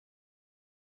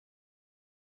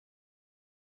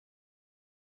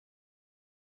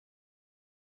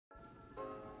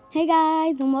Hey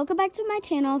guys, and welcome back to my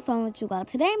channel, Fun with JOELLE.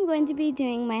 Today I'm going to be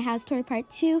doing my house tour part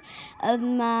 2 of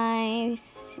my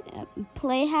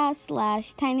playhouse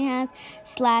slash tiny house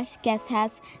slash guest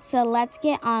house. So let's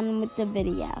get on with the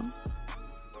video.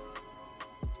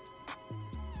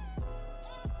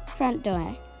 Front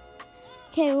door.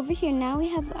 Okay, over here now we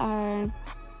have a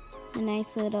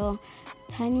nice little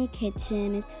tiny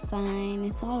kitchen. It's fine,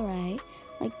 it's alright.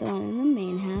 Like the one in the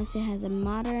main house. It has a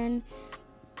modern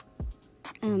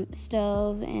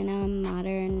stove and a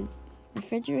modern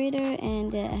refrigerator,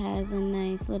 and it has a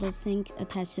nice little sink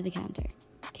attached to the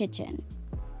kitchen.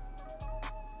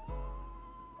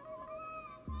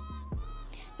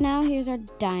 Now here's our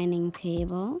dining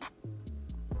table.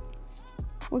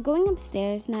 We're going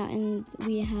upstairs now, and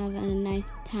we have a nice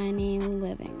tiny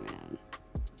living room.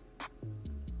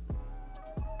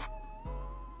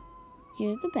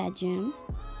 Here's the bedroom.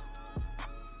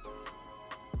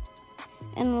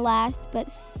 And last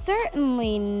but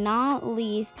certainly not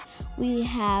least, we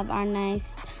have our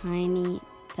nice tiny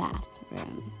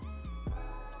bathroom.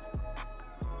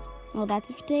 Well, that's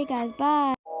it for today, guys.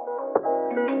 Bye.